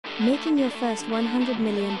Making your first $100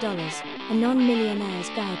 million, a non-millionaire's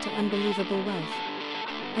guide to unbelievable wealth.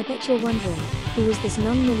 I bet you're wondering, who is this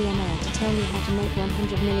non-millionaire to tell me how to make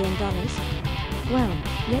 $100 million? Well,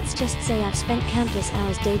 let's just say I've spent countless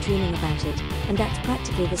hours daydreaming about it, and that's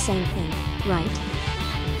practically the same thing, right?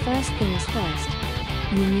 First things first.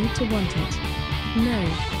 You need to want it. No,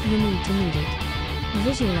 you need it.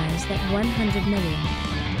 Visualize that 100 million.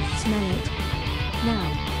 Smell it.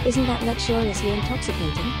 Now, isn't that luxuriously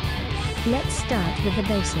intoxicating? Let's start with the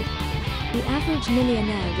basic. The average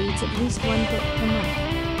millionaire reads at least one book per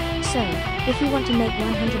month. So, if you want to make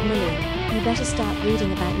 100 million, you better start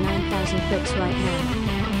reading about 9,000 books right now.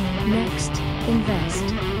 Next, invest.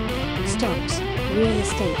 Stocks, real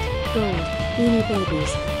estate, gold, beanie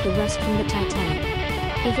babies, the rust from the Titanic.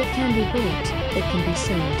 If it can be bought, it can be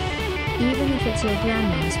sold. Even if it's your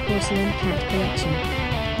grandma's porcelain cat collection.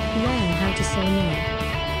 Learn how to say no.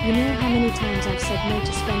 You know how many times I've said no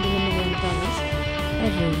to spending $1 million?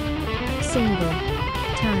 Every single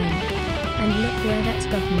time. And look where that's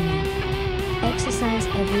gotten me. Exercise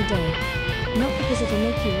every day. Not because it'll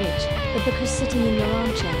make you rich, but because sitting in your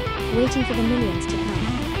armchair, waiting for the millions to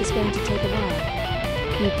come, is going to take a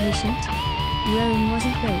while. Be patient. Rome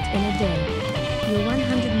wasn't built in a day. Your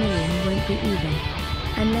 100 million won't be even.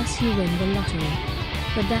 Unless you win the lottery.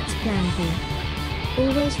 But that's plan B.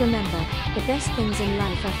 Always remember, the best things in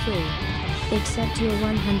life are free. Except your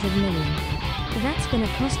 100 million. That's gonna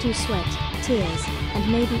cost you sweat, tears, and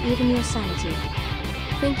maybe even your sanity.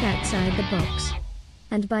 Think outside the box.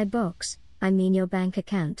 And by box, I mean your bank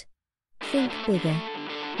account. Think bigger.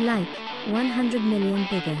 Like, 100 million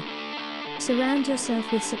bigger. Surround yourself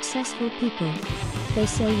with successful people. They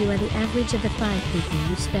say you are the average of the 5 people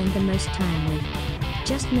you spend the most time with.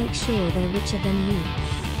 Just make sure they're richer than you.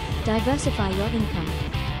 Diversify your income.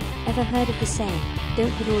 Ever heard of the saying,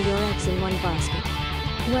 don't put all your eggs in one basket?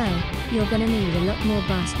 Well, you're gonna need a lot more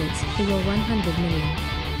baskets for your 100 million.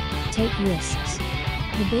 Take risks.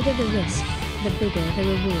 The bigger the risk, the bigger the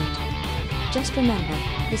reward. Just remember,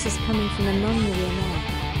 this is coming from a non-millionaire.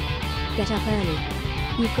 Get up early.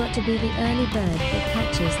 You've got to be the early bird that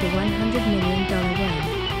catches the $100 million worm.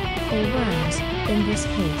 Or worms, in this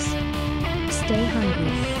case. Stay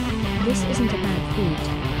hungry. This isn't about food.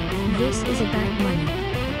 This is about money.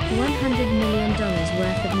 $100 million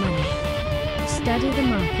worth of money. Study the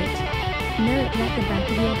market. Know it like the back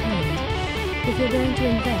of your hand. If you're going to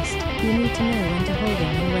invest, you need to know when to hold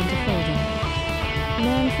in and when to fold in.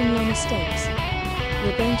 Learn from your mistakes.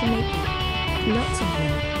 You're going to make them. Lots of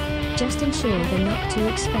them. Just ensure they're not too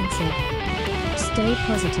expensive. Stay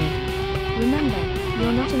positive. Remember,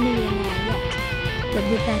 you're not a millionaire yet. But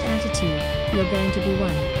with that attitude, you're going to be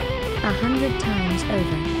one. 100 times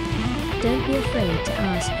over. Don't be afraid to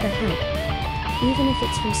ask for help. Even if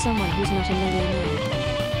it's from someone who's not a millionaire.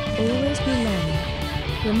 Always be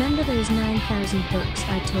learning. Remember those 9,000 books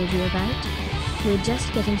I told you about? We're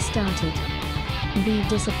just getting started. Be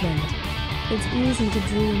disciplined. It's easy to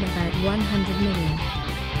dream about 100 million.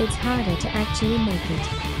 It's harder to actually make it.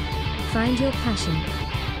 Find your passion.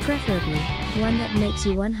 Preferably, one that makes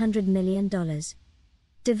you $100 million.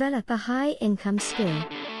 Develop a high-income skill.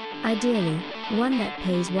 Ideally, one that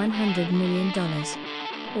pays $100 million.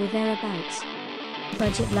 Or thereabouts.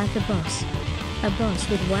 Budget like a boss. A boss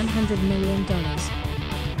with $100 million.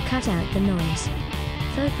 Cut out the noise.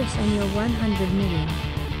 Focus on your 100 million.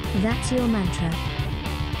 That's your mantra.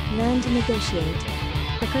 Learn to negotiate.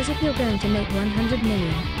 Because if you're going to make 100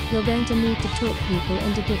 million, you're going to need to talk people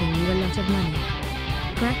into giving you a lot of money.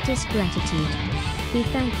 Practice gratitude. Be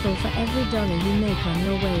thankful for every dollar you make on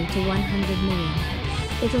your way to 100 million.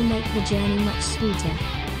 It'll make the journey much sweeter.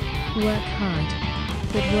 Work hard.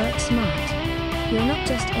 But work smart. You're not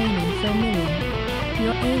just aiming for $1 million.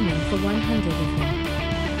 You're aiming for 100 of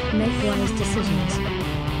them. Make wise decisions.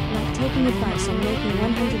 Like taking advice on making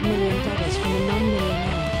 $100 million from a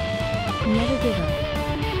non-millionaire. Never give up.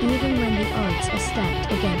 Even when the odds are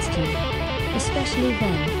stacked against you. Especially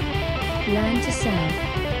then. Learn to sell.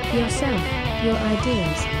 Yourself, your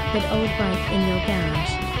ideas, that old bike in your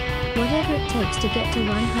garage. Whatever it takes to get to 100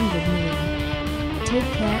 million. Take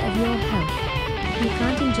care of your health. You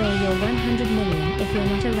can't enjoy your 100 million if you're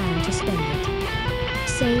not around to spend it.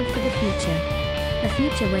 Save for the future. A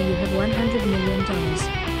future where you have $100 million.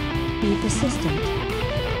 Be persistent.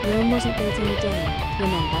 Rome wasn't built in a day,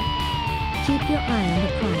 remember? Keep your eye on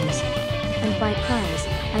the prize. And by prize,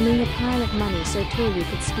 I mean a pile of money so tall you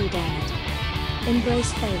could ski down it.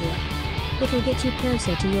 Embrace failure. It'll get you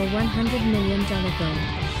closer to your $100 million goal.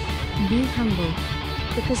 Be humble.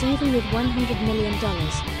 Because even with $100 million,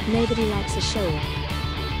 nobody likes a show-off.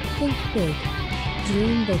 Think big.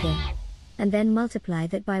 Dream bigger. and then multiply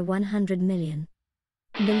that by 100 million.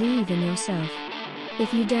 Believe in yourself.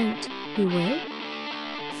 If you don't, who will?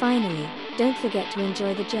 Finally, don't forget to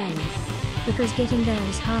enjoy the journey, because getting there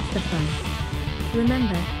is half the fun.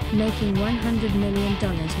 Remember, making $100 million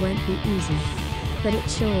won't be easy, but it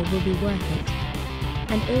sure will be worth it.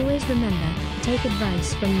 And always remember, take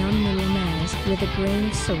advice from non-millionaires with a grain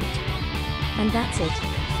of salt. And that's it,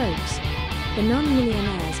 folks. The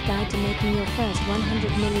Non-Millionaire's Guide to Making Your First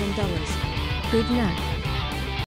 $100 Million. Good luck.